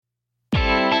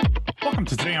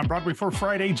Welcome to Today on Broadway for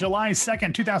Friday, July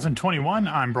 2nd, 2021.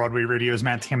 I'm Broadway Radio's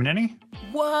Matt Tamanini.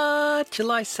 What?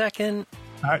 July 2nd?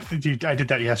 I did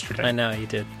that yesterday. I know, you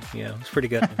did. Yeah, it's pretty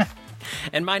good.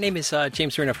 And my name is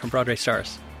James Reno from Broadway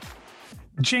Stars.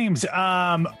 James,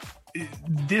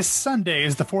 this Sunday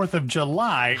is the 4th of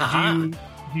July.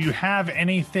 Do you have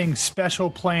anything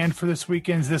special planned for this week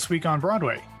on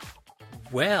Broadway?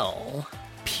 Well,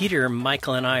 Peter,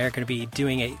 Michael, and I are going to be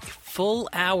doing a full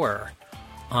hour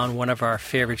on one of our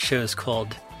favorite shows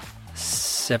called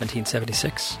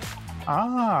 1776.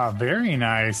 Ah, very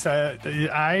nice.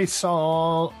 I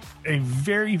saw a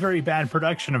very, very bad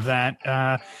production of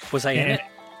that. Was I in it?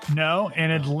 No,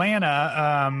 in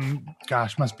Atlanta.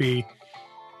 Must be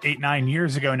 8-9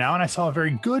 years ago now, and I saw a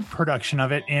very good production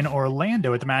of it in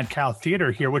Orlando at the Mad Cow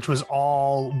Theater here, which was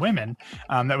all women.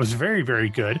 That was very, very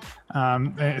good.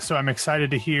 So I'm excited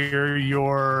to hear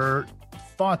your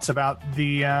thoughts about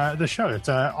the show. It's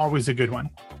always a good one.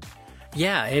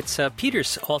 Yeah, it's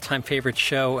Peter's all-time favorite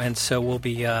show, and so we'll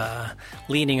be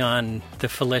leaning on the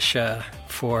Felicia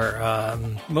for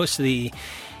most of the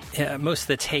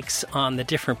takes on the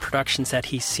different productions that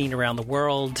he's seen around the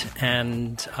world,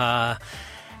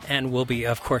 and we'll be,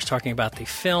 of course, talking about the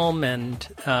film and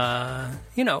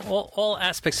all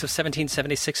aspects of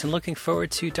 1776, and looking forward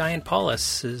to Diane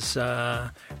Paulus's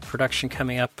production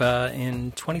coming up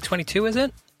in 2022. Is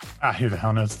it? Who the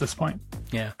hell knows at this point?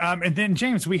 Yeah. And then,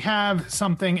 James, we have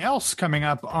something else coming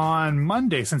up on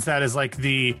Monday, since that is like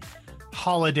the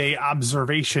holiday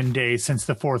observation day, since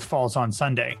the 4th falls on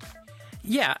Sunday.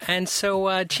 Yeah, and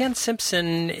so Jan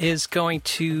Simpson is going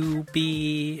to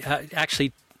be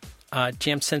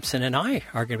Jan Simpson and I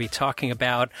are going to be talking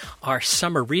about our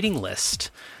summer reading list.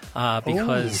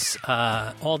 Because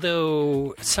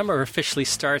although summer officially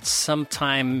starts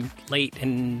sometime late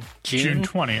in June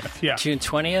 20th, yeah. June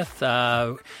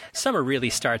 20th, summer really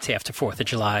starts after 4th of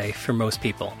July for most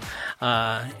people.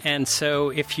 And so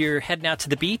if you're heading out to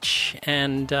the beach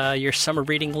and your summer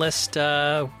reading list,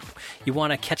 you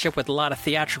want to catch up with a lot of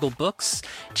theatrical books,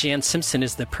 Jan Simpson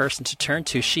is the person to turn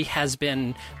to. She has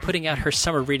been putting out her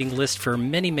summer reading list for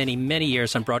many, many, many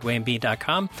years on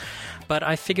BroadwayandBean.com. But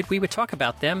I figured we would talk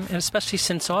about them, and especially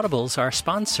since Audible's our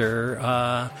sponsor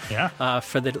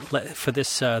for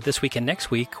this week and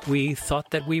next week, we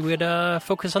thought that we would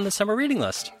focus on the summer reading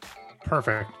list.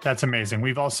 Perfect. That's amazing.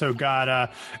 We've also got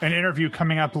an interview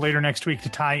coming up later next week to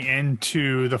tie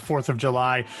into the 4th of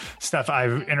July stuff.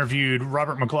 I've interviewed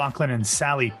Robert McLaughlin and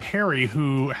Sally Perry,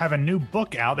 who have a new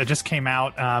book out that just came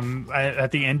out at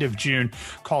the end of June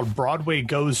called Broadway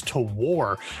Goes to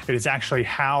War. It is actually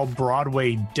how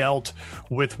Broadway dealt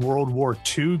with World War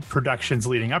II, productions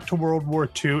leading up to World War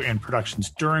II and productions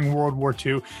during World War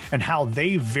II, and how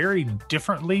they varied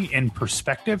differently in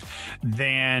perspective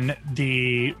than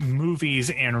the movies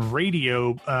and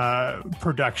radio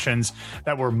productions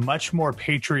that were much more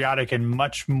patriotic and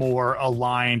much more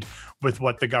aligned with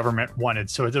what the government wanted.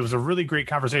 So it was a really great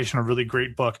conversation, a really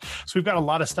great book. So we've got a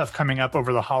lot of stuff coming up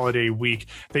over the holiday week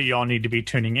that y'all need to be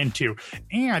tuning into.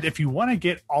 And if you want to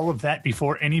get all of that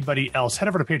before anybody else, head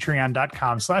over to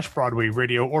patreon.com/Broadway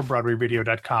Radio or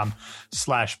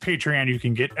BroadwayRadio.com/Patreon. You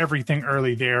can get everything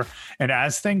early there. And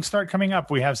as things start coming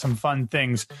up, we have some fun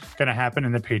things going to happen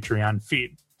in the Patreon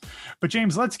feed. But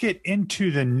James, let's get into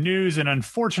the news. And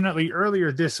unfortunately,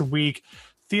 earlier this week,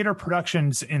 theater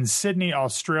productions in Sydney,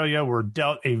 Australia were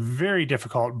dealt a very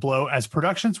difficult blow as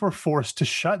productions were forced to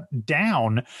shut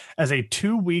down as a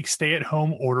 2-week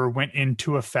stay-at-home order went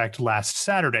into effect last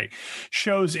Saturday.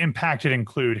 Shows impacted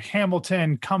include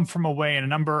Hamilton, Come From Away, and a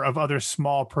number of other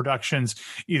small productions,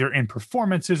 either in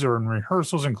performances or in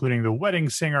rehearsals, including The Wedding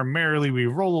Singer, Merrily We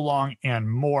Roll Along, and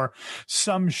more.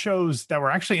 Some shows that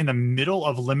were actually in the middle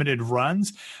of limited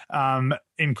runs,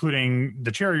 including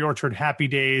The Cherry Orchard, Happy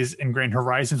Days, and Grand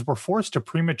Horizons, were forced to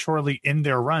prematurely end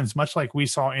their runs, much like we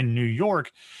saw in New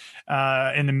York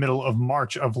in the middle of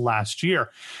March of last year.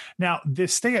 Now,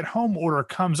 this stay-at-home order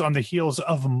comes on the heels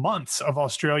of months of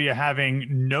Australia having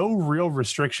no real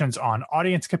restrictions on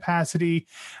audience capacity,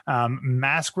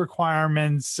 mask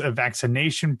requirements,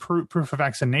 vaccination proof of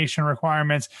vaccination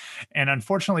requirements, and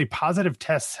unfortunately, positive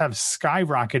tests have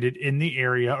skyrocketed in the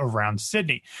area around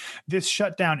Sydney. This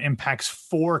shutdown impacts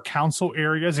 4 council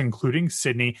areas, including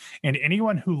Sydney, and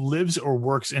anyone who lives or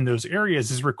works in those areas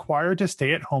is required to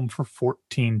stay at home for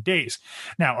 14 days.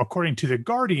 Now, according to The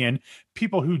Guardian,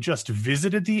 people who just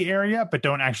visited the area but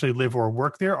don't actually live or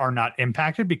work there are not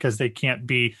impacted because they can't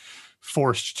be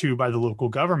forced to by the local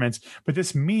governments. But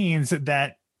this means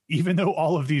that even though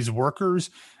all of these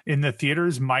workers in the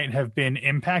theaters might have been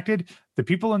impacted, The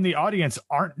people in the audience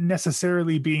aren't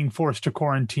necessarily being forced to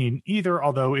quarantine either,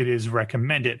 although it is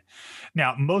recommended.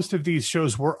 Now, most of these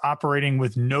shows were operating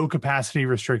with no capacity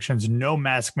restrictions, no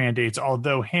mask mandates,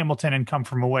 although Hamilton and Come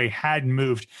From Away had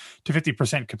moved to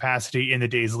 50% capacity in the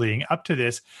days leading up to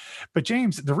this. But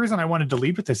James, the reason I wanted to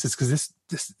lead with this is because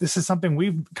this is something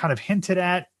we've kind of hinted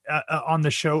at on the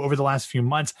show over the last few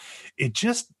months. It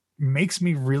just makes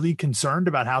me really concerned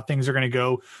about how things are going to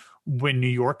go when New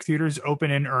York theaters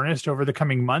open in earnest over the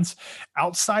coming months.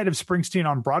 Outside of Springsteen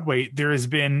on Broadway, there has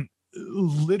been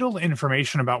little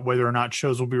information about whether or not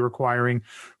shows will be requiring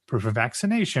proof of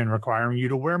vaccination, requiring you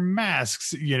to wear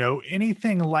masks,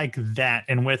 anything like that.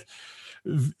 And with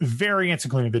variants,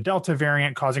 including the Delta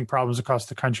variant, causing problems across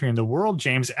the country and the world,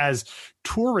 James, as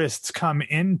tourists come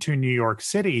into New York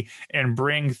City and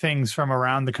bring things from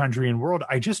around the country and world,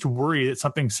 I just worry that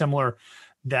something similar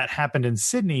that happened in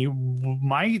Sydney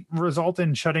might result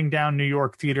in shutting down New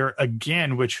York theater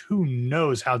again, which who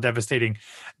knows how devastating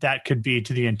that could be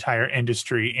to the entire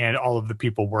industry and all of the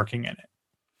people working in it.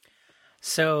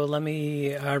 So let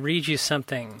me read you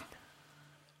something.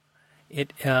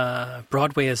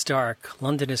 Broadway is dark,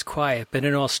 London is quiet, but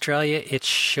in Australia, it's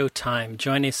showtime.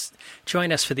 Join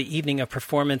us for the evening of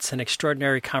performance and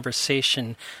extraordinary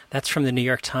conversation. That's from the New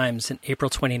York Times on April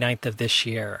 29th of this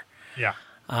year. Yeah.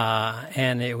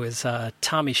 And it was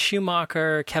Tommy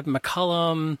Schumacher, Kevin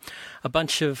McCullum, a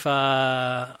bunch of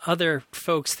other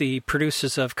folks, the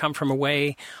producers of Come From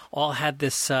Away, all had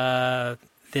this webinar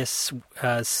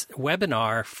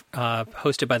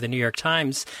hosted by the New York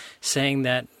Times saying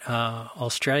that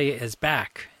Australia is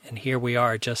back. And here we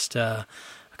are just a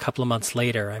couple of months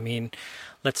later. I mean,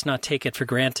 let's not take it for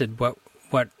granted what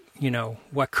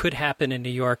could happen in New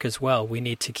York as well. We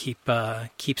need to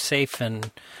keep safe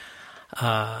and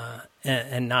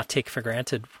not take for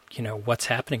granted, what's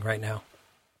happening right now.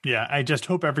 Yeah, I just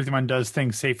hope everyone does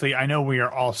things safely. I know we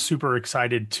are all super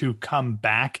excited to come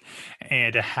back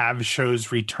and to have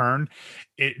shows return.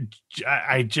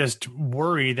 I just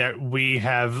worry that we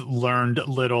have learned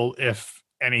little, if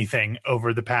anything,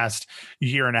 over the past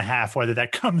year and a half, whether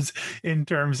that comes in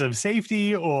terms of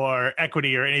safety or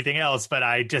equity or anything else. But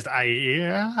I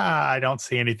don't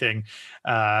see anything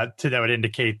that would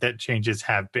indicate that changes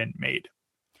have been made.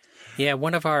 Yeah,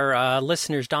 one of our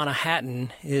listeners, Donna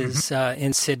Hatton, is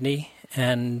in Sydney,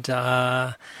 and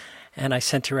I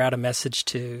sent her out a message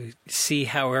to see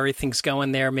how everything's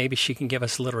going there. Maybe she can give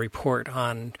us a little report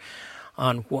on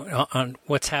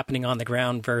what's happening on the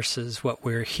ground versus what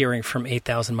we're hearing from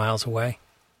 8,000 miles away.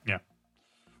 Yeah,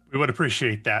 we would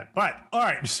appreciate that. But all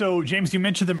right, so James, you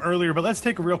mentioned them earlier, but let's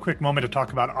take a real quick moment to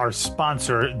talk about our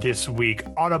sponsor this week,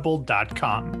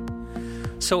 Audible.com.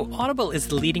 So Audible is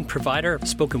the leading provider of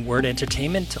spoken word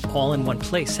entertainment all in one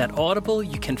place. At Audible,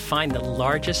 you can find the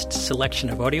largest selection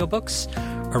of audiobooks,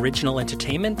 original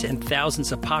entertainment, and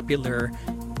thousands of popular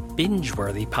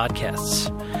binge-worthy podcasts.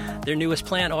 Their newest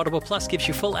plan, Audible Plus, gives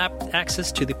you full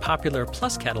access to the popular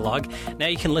Plus catalog. Now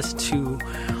you can listen to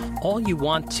all you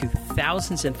want to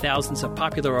thousands and thousands of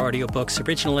popular audiobooks,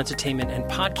 original entertainment, and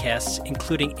podcasts,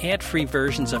 including ad-free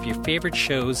versions of your favorite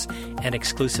shows and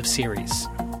exclusive series.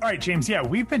 All right, James. Yeah,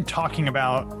 we've been talking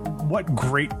about what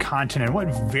great content and what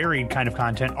varied kind of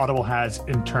content Audible has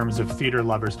in terms of theater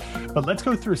lovers. But let's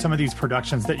go through some of these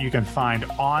productions that you can find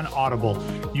on Audible.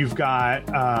 You've got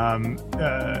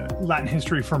Latin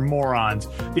History for Morons,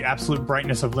 The Absolute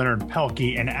Brightness of Leonard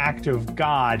Pelkey, An Act of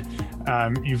God.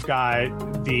 You've got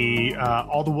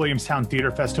all the Williamstown Theater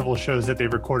Festival shows that they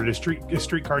recorded, A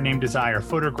Streetcar Named Desire,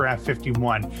 Photograph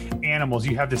 51, Animals.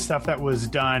 You have the stuff that was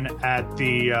done at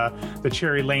the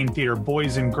Cherry Lane Theater,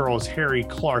 Boys and Girls, Harry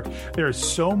Clark. There's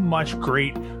so much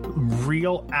great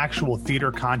real actual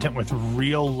theater content with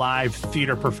real live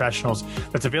theater professionals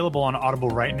that's available on Audible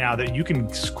right now that you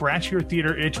can scratch your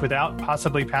theater itch without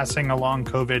possibly passing along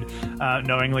COVID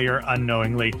knowingly or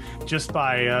unknowingly, just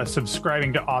by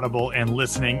subscribing to Audible and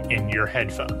listening in your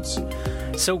headphones.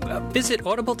 So visit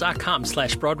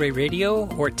audible.com/Broadway Radio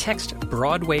or text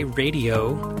Broadway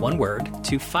Radio, one word,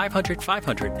 to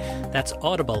 500-500. That's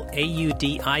Audible,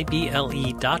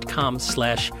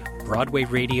 AUDIBLE.com/Broadway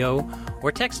Radio,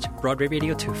 or text Broadway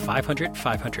Radio to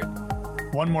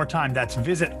 500-500. One more time, that's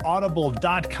visit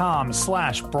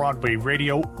audible.com/Broadway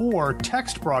Radio or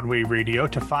text Broadway Radio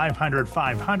to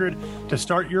 500-500 to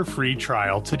start your free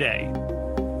trial today.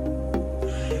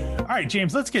 All right,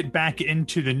 James, let's get back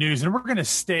into the news, and we're going to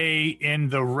stay in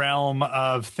the realm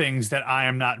of things that I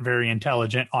am not very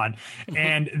intelligent on.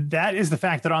 And that is the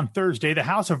fact that on Thursday, the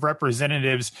House of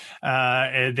Representatives,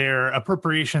 their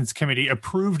Appropriations Committee,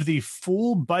 approved the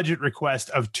full budget request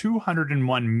of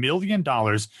 $201 million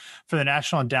for the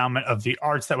National Endowment of the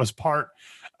Arts that was part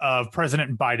of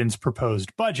President Biden's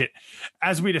proposed budget.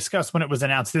 As we discussed when it was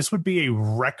announced, this would be a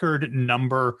record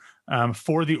number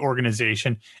for the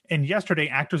organization. And yesterday,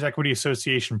 Actors Equity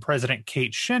Association President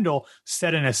Kate Schindel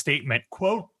said in a statement,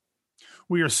 quote,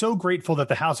 "We are so grateful that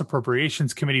the House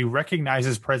Appropriations Committee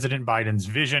recognizes President Biden's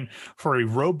vision for a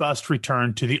robust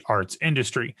return to the arts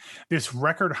industry. This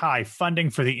record high funding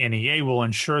for the NEA will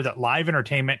ensure that live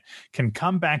entertainment can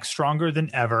come back stronger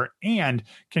than ever and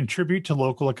contribute to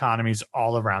local economies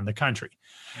all around the country."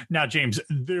 Now, James,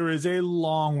 there is a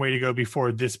long way to go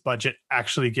before this budget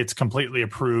actually gets completely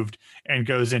approved and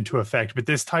goes into effect. But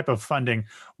this type of funding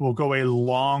will go a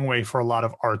long way for a lot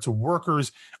of arts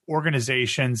workers,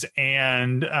 organizations,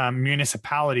 and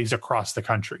municipalities across the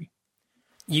country.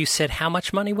 You said how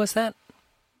much money was that?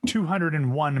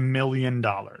 $201 million.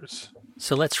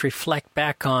 So let's reflect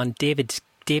back on David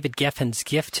Geffen's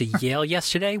gift to Yale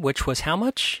yesterday, which was how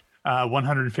much?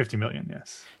 $150 million,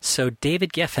 yes. So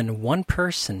David Geffen, one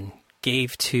person,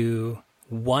 gave to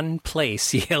one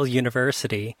place, Yale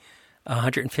University,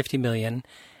 $150 million,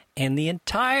 and the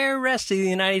entire rest of the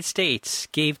United States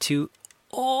gave to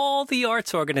all the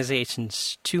arts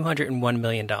organizations $201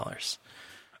 million.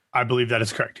 I believe that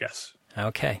is correct, yes.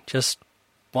 Okay, just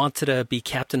wanted to be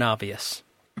Captain Obvious.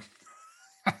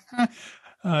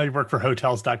 You work for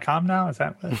Hotels.com now? Is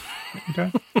that what you're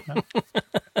doing? No.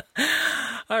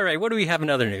 All right, what do we have in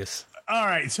other news? All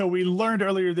right, so we learned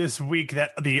earlier this week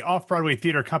that the off-Broadway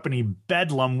theater company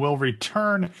Bedlam will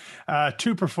return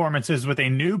to performances with a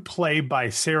new play by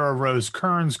Sarah Rose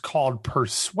Kearns called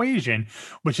Persuasion,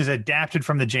 which is adapted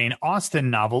from the Jane Austen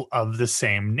novel of the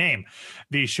same name.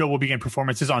 The show will begin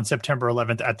performances on September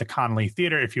 11th at the Connolly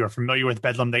Theater. If you are familiar with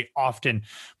Bedlam, they often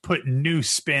put new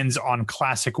spins on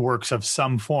classic works of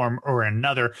some form or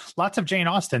another. Lots of Jane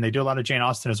Austen. They do a lot of Jane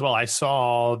Austen as well. I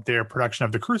saw their production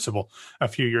of The Crucible a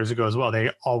few years ago as well.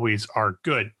 They always are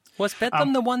good. Was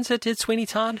Bedlam the ones that did Sweeney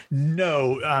Todd?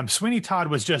 No, Sweeney Todd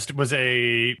was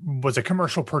a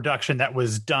commercial production that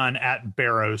was done at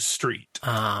Barrow Street.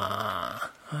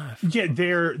 Yeah,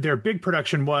 their big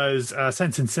production was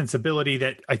Sense and Sensibility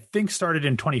that I think started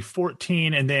in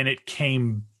 2014, and then it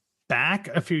came back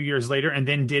a few years later and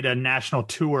then did a national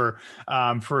tour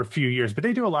for a few years. But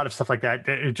they do a lot of stuff like that.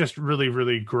 It's just really,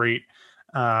 really great.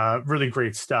 Really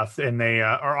great stuff, and they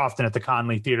are often at the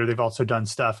Connolly Theater. They've also done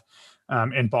stuff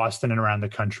in Boston and around the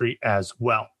country as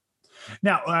well.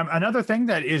 Now, another thing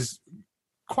that is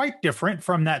quite different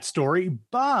from that story,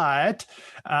 but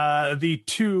the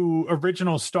two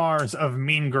original stars of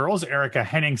Mean Girls, Erica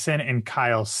Henningsen and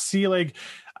Kyle Seelig,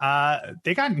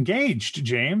 they got engaged,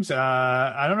 James.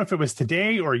 I don't know if it was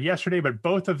today or yesterday, but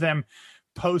both of them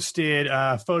posted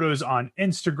photos on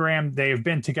Instagram. They have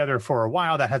been together for a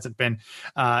while. That hasn't been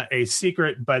a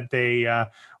secret, but they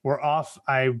were off.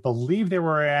 I believe they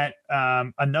were at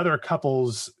another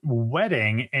couple's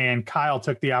wedding, and Kyle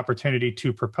took the opportunity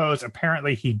to propose.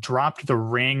 Apparently, he dropped the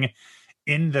ring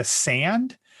in the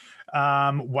sand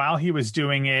while he was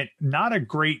doing it. Not a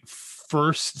great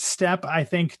first step, I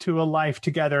think, to a life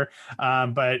together,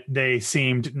 but they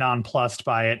seemed nonplussed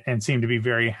by it and seemed to be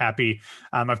very happy.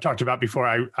 I've talked about before,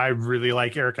 I really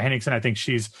like Erica Henningsen. I think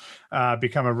she's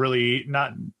become a really,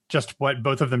 not just what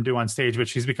both of them do on stage, but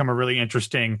she's become a really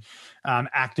interesting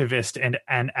activist and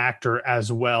an actor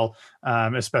as well,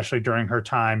 especially during her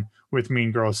time with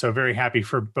Mean Girls. So very happy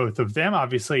for both of them.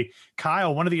 Obviously,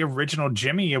 Kyle, one of the original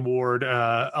Jimmy Award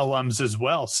alums as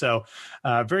well. So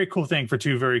very cool thing for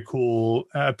two very cool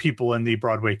people in the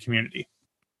Broadway community.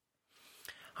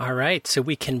 All right. So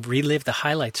we can relive the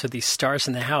highlights of the Stars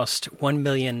in the House $1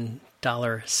 million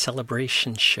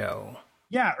celebration show.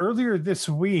 Yeah, earlier this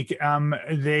week,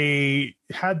 they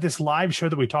had this live show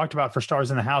that we talked about for Stars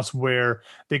in the House where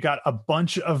they got a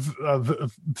bunch of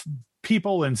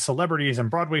people and celebrities and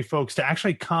Broadway folks to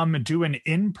actually come and do an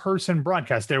in-person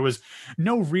broadcast. There was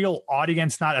no real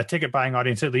audience, not a ticket buying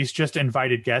audience, at least just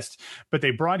invited guests, but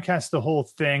they broadcast the whole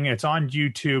thing. It's on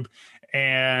YouTube.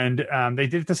 And they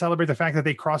did it to celebrate the fact that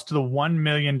they crossed the $1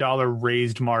 million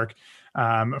raised mark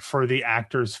for the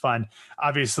Actors Fund.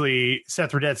 Obviously,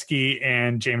 Seth Rudetsky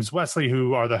and James Wesley,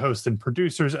 who are the hosts and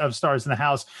producers of Stars in the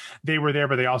House, they were there,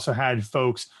 but they also had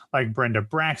folks like Brenda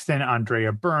Braxton,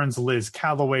 Andrea Burns, Liz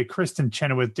Calloway, Kristen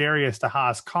Chenoweth, Darius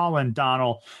DeHaas, Colin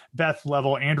Donnell, Beth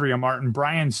Level, Andrea Martin,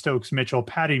 Brian Stokes-Mitchell,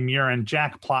 Patty Murin,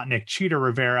 Jack Plotnick, Cheetah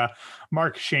Rivera,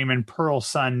 Mark Shaman, Pearl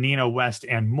Sun, Nina West,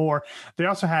 and more. They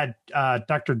also had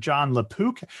Dr. John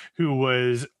LaPook, who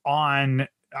was on,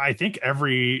 I think,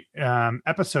 every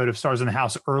episode of Stars in the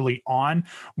House early on,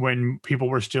 when people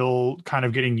were still kind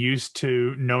of getting used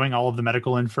to knowing all of the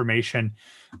medical information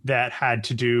that had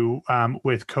to do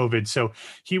with COVID. So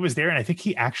he was there, and I think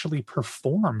he actually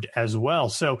performed as well.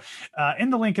 So in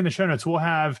the link in the show notes, we'll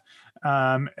have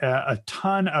a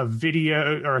ton of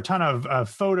video, or a ton of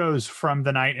photos from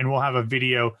the night, and we'll have a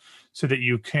video so that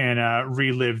you can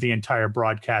relive the entire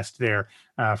broadcast there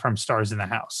from Stars in the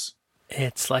House.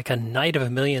 It's like a night of a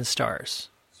million stars.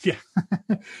 Yeah.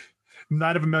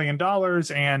 Night of $1 million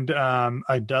and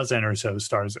a dozen or so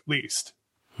stars at least.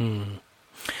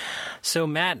 So,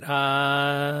 Matt,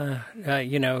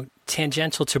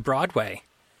 tangential to Broadway,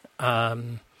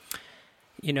 the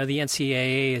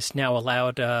NCAA has now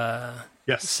allowed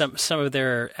yes, some of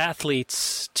their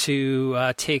athletes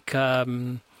to take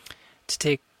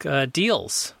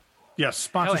deals. Yes,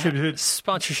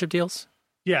 sponsorship deals.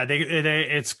 Yeah,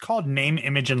 it's called name,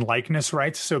 image, and likeness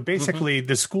rights. So basically,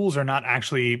 the schools are not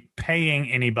actually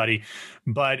paying anybody,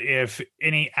 but if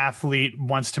any athlete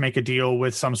wants to make a deal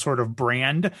with some sort of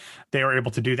brand, they are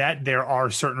able to do that. There are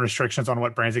certain restrictions on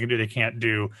what brands they can do. They can't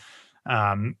do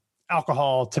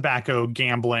alcohol, tobacco,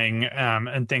 gambling,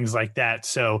 and things like that.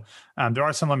 So there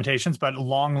are some limitations, but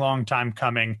long time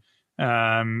coming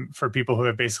for people who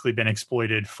have basically been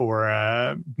exploited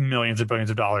for millions and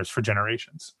billions of dollars for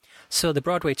generations. So the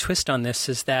Broadway twist on this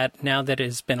is that now that it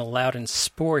has been allowed in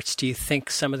sports, do you think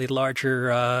some of the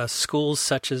larger schools,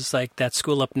 such as like that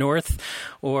school up north,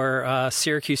 or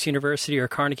Syracuse University, or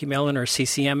Carnegie Mellon, or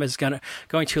CCM, is going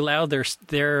to allow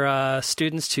their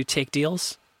students to take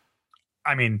deals?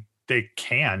 I mean, they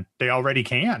can. They already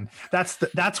can. That's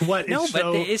what. No,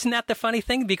 but isn't that the funny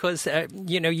thing? Because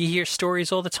you hear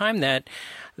stories all the time that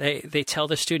they tell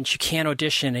the students you can't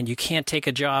audition and you can't take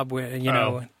a job where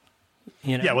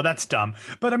Yeah, well, that's dumb.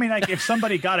 But I mean, like, if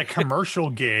somebody got a commercial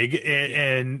gig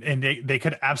and they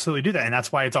could absolutely do that. And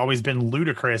that's why it's always been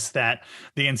ludicrous that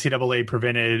the NCAA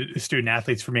prevented student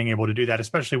athletes from being able to do that,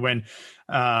 especially when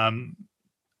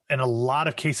in a lot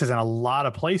of cases and a lot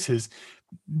of places,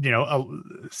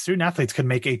 student athletes could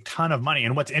make a ton of money.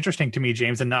 And what's interesting to me,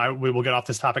 James, and we will get off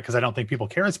this topic because I don't think people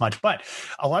care as much, but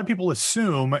a lot of people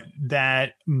assume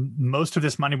that most of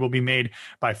this money will be made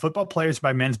by football players,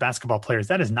 by men's basketball players.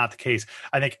 That is not the case.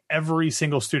 I think every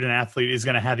single student athlete is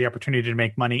going to have the opportunity to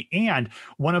make money. And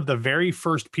one of the very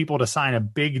first people to sign a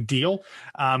big deal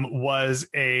was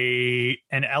an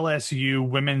LSU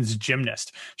women's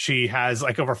gymnast. She has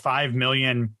like over 5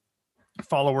 million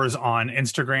followers on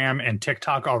Instagram and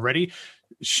TikTok already.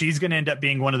 She's going to end up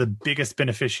being one of the biggest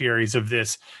beneficiaries of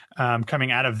this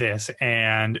coming out of this,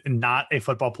 and not a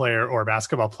football player or a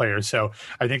basketball player. So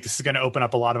I think this is going to open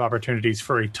up a lot of opportunities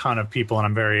for a ton of people, and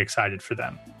I'm very excited for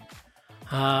them.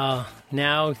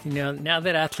 Now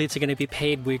that athletes are going to be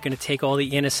paid, we're going to take all the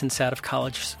innocence out of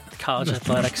college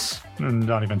athletics.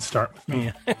 Don't even start with me.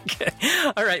 Yeah. Okay.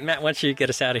 All right, Matt, why don't you get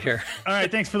us out of here? All right,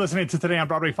 thanks for listening to Today on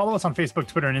Broadway. Follow us on Facebook,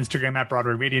 Twitter, and Instagram at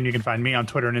Broadway Radio, and you can find me on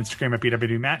Twitter and Instagram at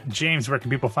BWDMatt. James, where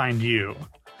can people find you?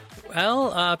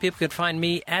 Well, people can find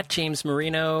me at James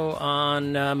Marino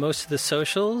on most of the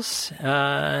socials,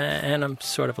 and I'm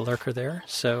sort of a lurker there,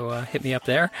 so hit me up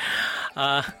there.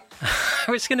 I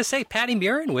was going to say, Patty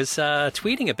Murin was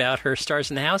tweeting about her Stars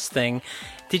in the House thing.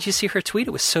 Did you see her tweet?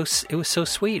 It was so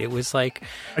sweet. It was like,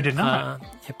 I did not.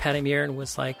 Patty Murin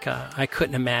was like, I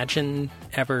couldn't imagine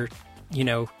ever,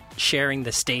 sharing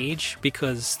the stage,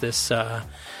 because this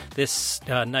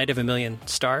Night of a Million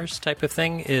Stars type of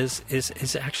thing is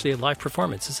actually a live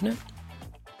performance, isn't it?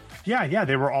 Yeah,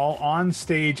 they were all on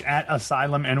stage at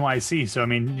Asylum NYC. So I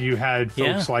mean, you had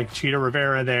folks like Cheetah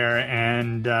Rivera there,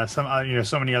 and some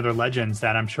so many other legends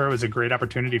that I'm sure it was a great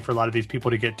opportunity for a lot of these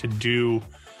people to get to do,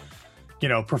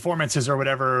 performances or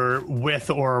whatever with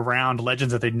or around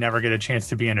legends that they'd never get a chance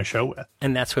to be in a show with.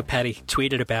 And that's what Patty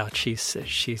tweeted about. She said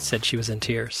she was in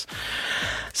tears.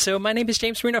 So my name is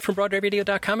James Marino from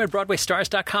BroadwayRadio.com and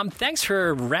BroadwayStars.com. Thanks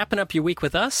for wrapping up your week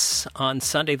with us. On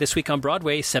Sunday this week on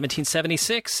Broadway,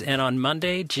 1776. And on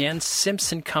Monday, Jan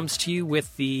Simpson comes to you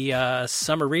with the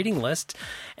summer reading list.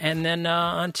 And then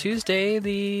on Tuesday,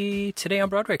 the Today on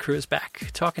Broadway crew is back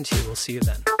talking to you. We'll see you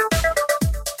then.